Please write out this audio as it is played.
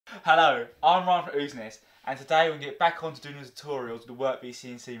Hello, I'm Ryan from Ooznest, and today we're going to get back on to doing a tutorial to the WorkBee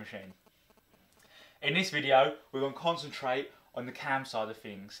CNC machine. In this video, we're going to concentrate on the cam side of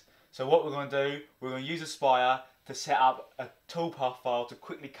things. So what we're going to do, we're going to use a spire to set up a toolpath file to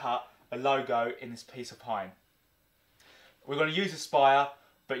quickly cut a logo in this piece of pine. We're going to use a spire,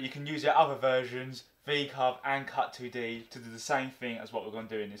 but you can use your other versions, V-Carve and Cut2D, to do the same thing as what we're going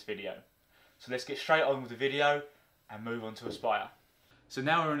to do in this video. So let's get straight on with the video and move on to a spire. So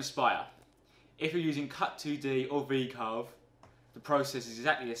now we're in a spire. If you're using Cut2D or V-Carve, the process is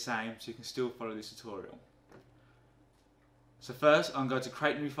exactly the same, so you can still follow this tutorial. So first, I'm going to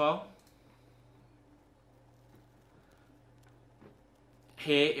create a new file.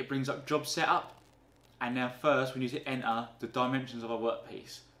 Here it brings up job setup, and now first we need to enter the dimensions of our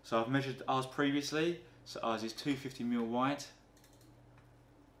workpiece. So I've measured ours previously, so ours is 250mm wide,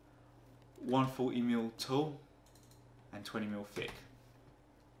 140mm tall, and 20mm thick.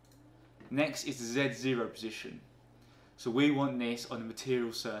 Next is the Z0 position. So we want this on the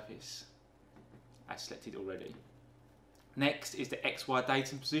material surface, as selected already. Next is the XY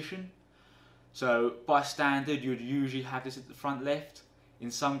datum position. So by standard you would usually have this at the front left.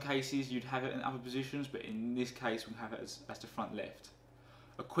 In some cases you'd have it in other positions, but in this case we have it as the front left.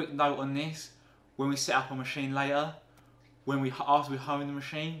 A quick note on this, when we set up our machine later, after we hone the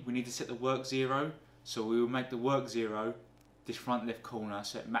machine, we need to set the work 0. So we will make the work 0 this front left corner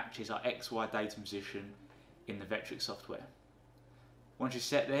so it matches our XY datum position in the Vetrix software. Once you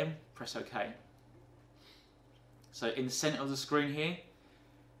set them, press OK. So in the centre of the screen here,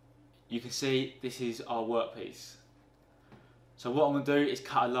 you can see this is our workpiece. So what I'm going to do is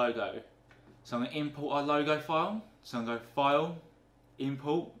cut a logo. So I'm going to import our logo file. So I'm going to go File,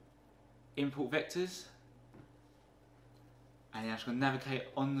 Import, Import Vectors. And then I'm just going to navigate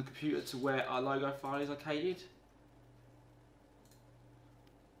on the computer to where our logo file is located.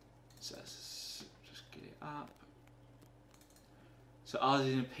 So let's just get it up. So ours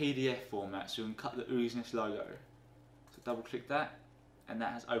is in a PDF format, so we can cut the Ooznest logo. So double click that, and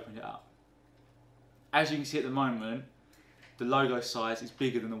that has opened it up. As you can see at the moment, the logo size is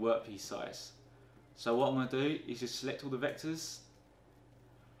bigger than the workpiece size. So what I'm going to do is just select all the vectors.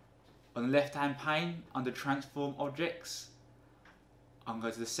 On the left hand pane, under Transform Objects, I'm going to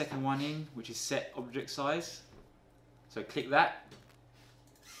go to the second one in, which is Set Object Size. So click that.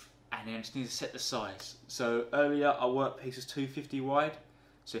 And then I just need to set the size. So earlier our workpiece was 250 wide,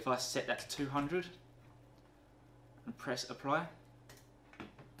 so if I set that to 200 and press apply,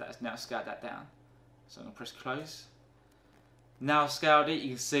 that has now scaled that down. So I'm going to press close. Now I've scaled it, you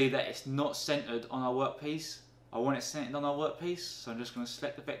can see that it's not centered on our workpiece. I want it centered on our workpiece, so I'm just going to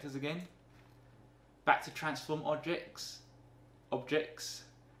select the vectors again. Back to Transform Objects,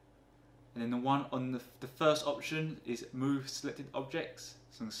 and then the one on the first option is Move Selected Objects.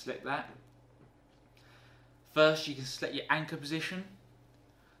 So I'm going to select that. First you can select your anchor position.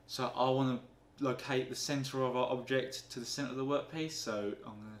 So I want to locate the center of our object to the center of the workpiece. So I'm going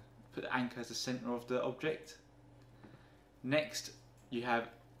to put the anchor as the center of the object. Next you have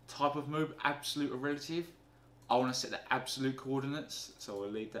type of move, absolute or relative. I want to set the absolute coordinates, so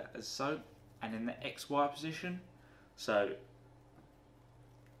I'll leave that as so. And then the XY position. So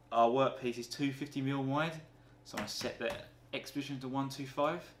our workpiece is 250mm wide, so I'm going to set the X position to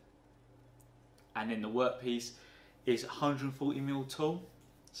 125, and then the workpiece is 140mm tall,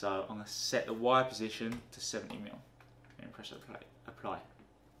 so I'm going to set the Y position to 70mm, and press apply,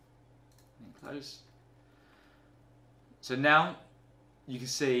 and close. So now you can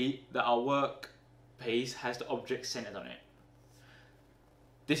see that our workpiece has the object centered on it.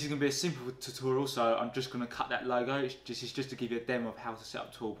 This is going to be a simple tutorial, so I'm just going to cut that logo. It's just to give you a demo of how to set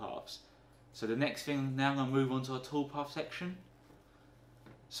up toolpaths. So the next thing, now I'm going to move on to our toolpath section.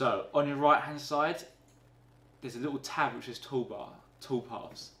 So on your right hand side, there's a little tab which says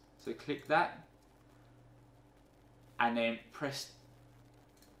toolpaths. So click that, and then press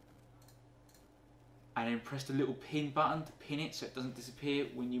the little pin button to pin it so it doesn't disappear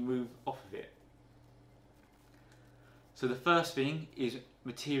when you move off of it. So the first thing is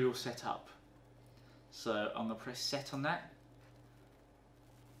material setup. So I'm going to press set on that.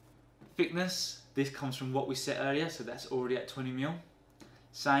 Thickness, this comes from what we set earlier, so that's already at 20mm.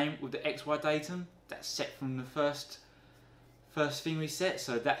 Same with the XY datum, that's set from the first thing we set,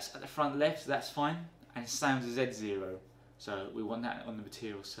 so that's at the front left, so that's fine. And same as the Z0, so we want that on the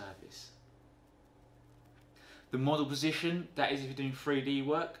material surface. The model position, that is if you're doing 3D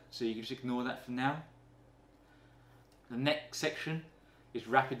work, so you can just ignore that for now. The next section is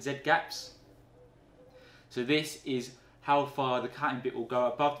rapid Z gaps. So this is how far the cutting bit will go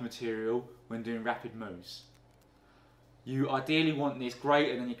above the material when doing rapid moves. You ideally want this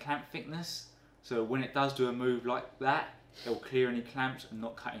greater than your clamp thickness, so when it does do a move like that, it will clear any clamps and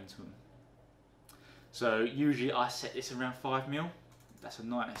not cut into them. So usually I set this around 5mm. That's a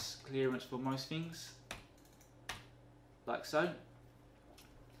nice clearance for most things, like so.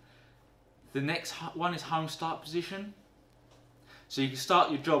 The next one is home start position. So you can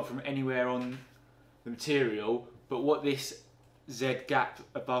start your job from anywhere on the material, but what this Z gap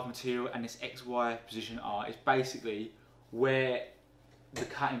above material and this XY position are is basically where the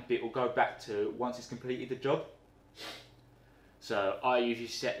cutting bit will go back to once it's completed the job. So I usually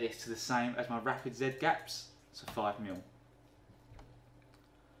set this to the same as my rapid Z gaps, so 5mm.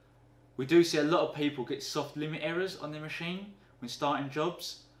 We do see a lot of people get soft limit errors on their machine when starting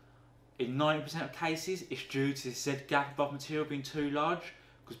jobs. In 90% of cases, it's due to the Z gap above material being too large,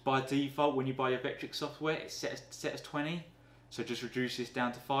 because by default when you buy your Vectric software it's set as 20, so just reduce this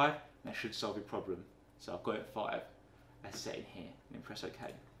down to 5 and that should solve your problem. So I've got it at 5 as set in here, and then press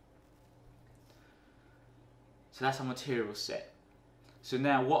OK. So that's our material set. So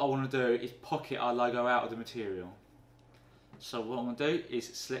now what I want to do is pocket our logo out of the material. So what I'm going to do is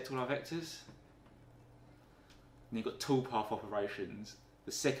select all our vectors, and you've got toolpath operations.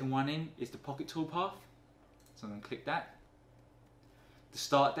 The second one in is the pocket toolpath, so I'm going to click that. The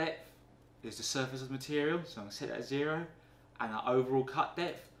start depth is the surface of the material, so I'm going to set that at 0, and our overall cut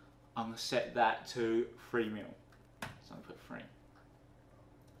depth, I'm going to set that to 3mm, so I'm going to put 3.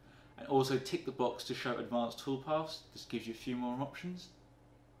 And also tick the box to show advanced toolpaths, this gives you a few more options.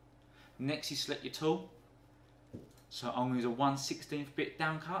 Next you select your tool, so I'm going to use a 1/16 bit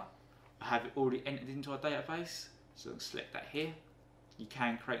downcut. I have it already entered into our database, so I'll select that here. You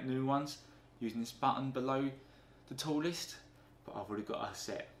can create new ones using this button below the tool list, but I've already got a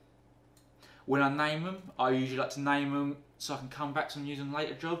set. When I name them, I usually like to name them so I can come back to them using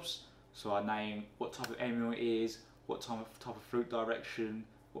later jobs. So I name what type of emil it is, what type of fruit direction,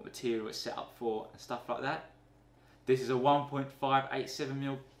 what material it's set up for, and stuff like that. This is a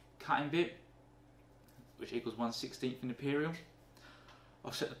 1.587mm cutting bit, which equals 1/16 in imperial.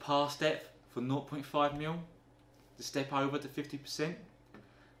 I've set the pass depth for 0.5mm, the step over to 50%,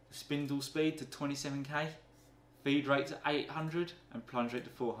 the spindle speed to 27k, feed rate to 800 and plunge rate to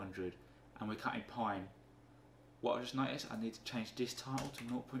 400, and we're cutting pine. What I just noticed, I need to change this title to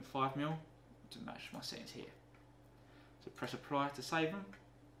 0.5mm to match my settings here. So press apply to save them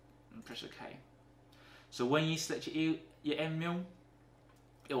and press OK. So when you select your end mill,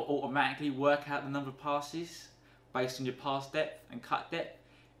 it will automatically work out the number of passes based on your pass depth and cut depth.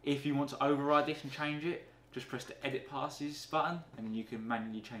 If you want to override this and change it, just press the edit passes button and then you can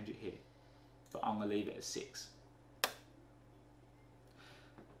manually change it here. But I'm going to leave it at 6.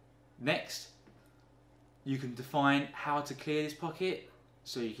 Next, you can define how to clear this pocket.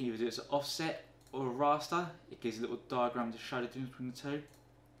 So you can either do it as an offset or a raster. It gives a little diagram to show the difference between the two.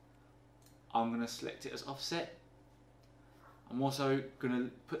 I'm going to select it as offset. I'm also going to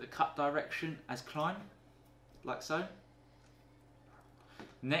put the cut direction as climb, like so.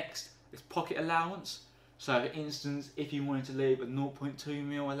 Next is pocket allowance. So for instance, if you wanted to leave a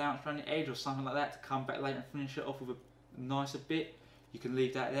 0.2mm allowance around the edge or something like that to come back later and finish it off with a nicer bit, you can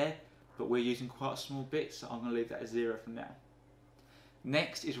leave that there, but we're using quite a small bit, so I'm going to leave that at 0 for now.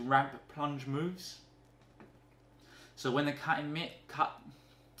 Next is ramp plunge moves. So when the cutting bit,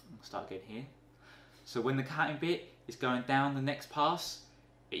 start again here. So when the cutting bit is going down the next pass,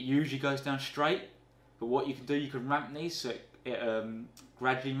 it usually goes down straight, but what you can do, you can ramp these so it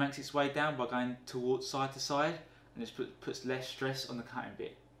gradually makes its way down by going towards side to side, and this puts less stress on the cutting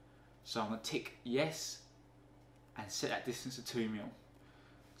bit. So I'm going to tick yes and set that distance to 2mm.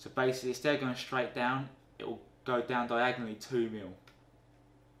 So basically instead of going straight down, it will go down diagonally 2mm.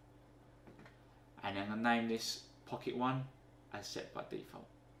 And then I'm going to name this pocket 1 as set by default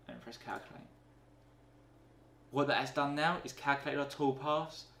and press calculate. What that has done now is calculate our tool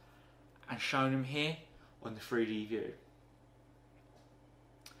paths and shown them here on the 3D view.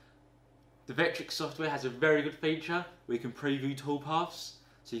 The Vetrix software has a very good feature where you can preview toolpaths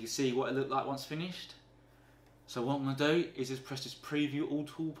so you can see what it looked like once finished. So what I'm going to do is just press this preview all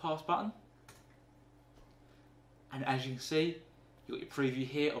toolpaths button, and as you can see, you've got your preview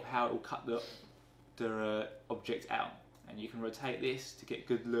here of how it will cut the object out, and you can rotate this to get a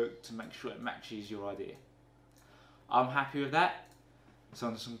good look to make sure it matches your idea. I'm happy with that, so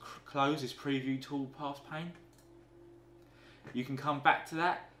I'm just going to close this preview toolpaths pane. You can come back to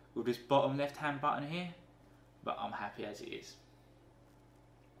that with this bottom left hand button here, but I'm happy as it is.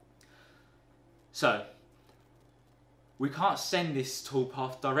 So we can't send this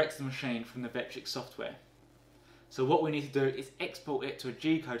toolpath direct to the machine from the Vetrix software. So what we need to do is export it to a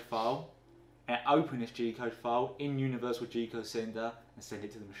G-code file and open this G-code file in Universal G-code Sender and send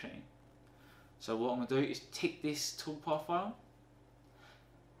it to the machine. So what I'm going to do is tick this toolpath file.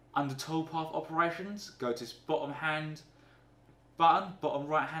 Under toolpath operations, go to this bottom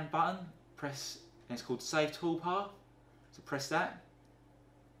right hand button, press, and it's called Save Toolpath. So press that.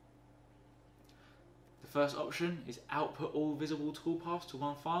 The first option is output all visible toolpaths to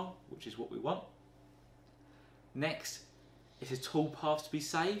one file, which is what we want. Next, it says toolpaths to be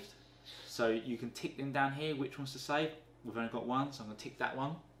saved. So you can tick them down here, which ones to save. We've only got one, so I'm going to tick that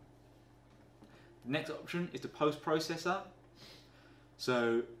one. The next option is the post processor.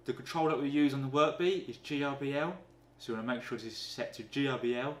 So the control that we use on the WorkBee is GRBL. So you want to make sure this is set to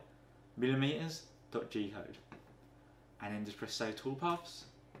GRBL millimeters.G-code. And then just press Save Toolpaths.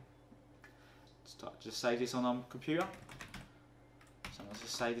 Just save this on our computer. So I'm going to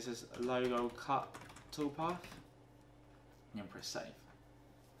save this as a logo cut toolpath. And then press Save.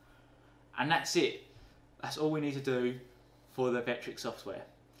 And that's it. That's all we need to do for the Vetrix software.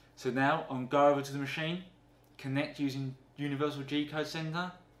 So now I'm going to go over to the machine, connect using Universal G-code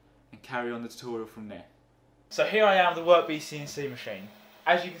Sender, and carry on the tutorial from there. So here I am with the WorkBee CNC machine.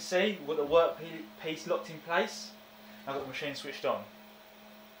 As you can see, we've got the workpiece locked in place. I've got the machine switched on.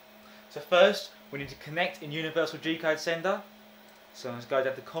 So first, we need to connect in Universal G-code Sender. So I'm going to go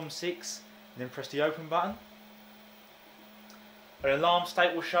down to COM6 and then press the open button. An alarm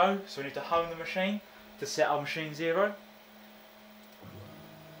state will show, so we need to home the machine to set our machine 0.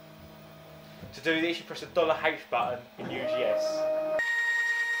 To do this, you press the $H button in UGS.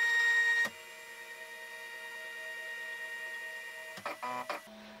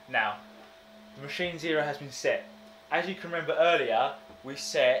 Now, the machine 0 has been set. As you can remember earlier, we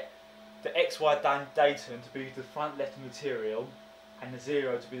set the XY datum to be the front left material and the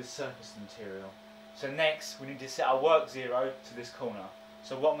 0 to be the surface of the material. So next, we need to set our work 0 to this corner.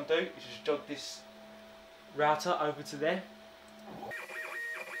 So what I'm going to do is just jog this router over to there.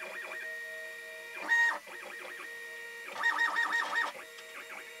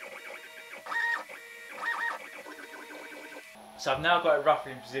 So I've now got it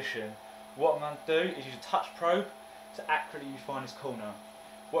roughly in position. What I'm going to do is use a touch probe to accurately find this corner.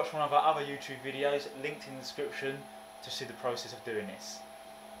 Watch one of our other YouTube videos linked in the description to see the process of doing this.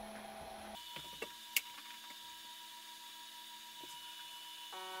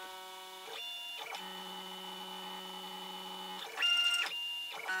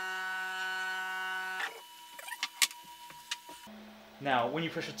 Now, when you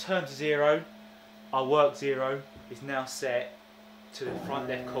press return to 0, our work 0 is now set to the front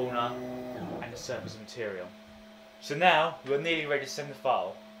left corner and the surface of material. So now we're nearly ready to send the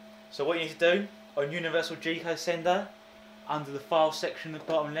file. So what you need to do, on Universal G-code Sender, under the file section at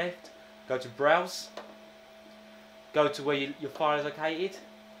the bottom left, go to Browse, go to where your file is located,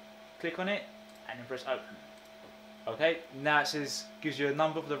 click on it, and then press Open. Okay, now it says, gives you a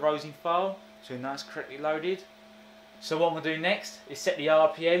number for the rows in file, so now it's correctly loaded. So what I'm going to do next is set the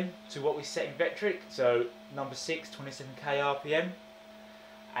RPM to what we set in Vectric, so number 6, 27k RPM.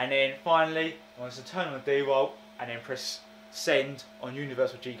 And then finally, I'm going to turn on the D.I.Y and then press Send on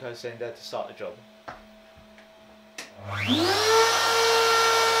Universal G-code Sender to start the job.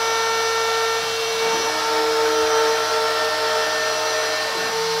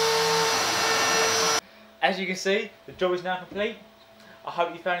 As you can see, the job is now complete. I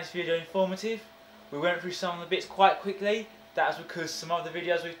hope you found this video informative. We went through some of the bits quite quickly. That's because some of the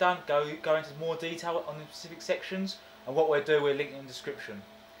videos we've done go into more detail on the specific sections, and what we'll do, we'll link in the description.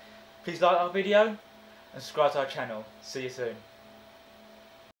 Please like our video and subscribe to our channel. See you soon.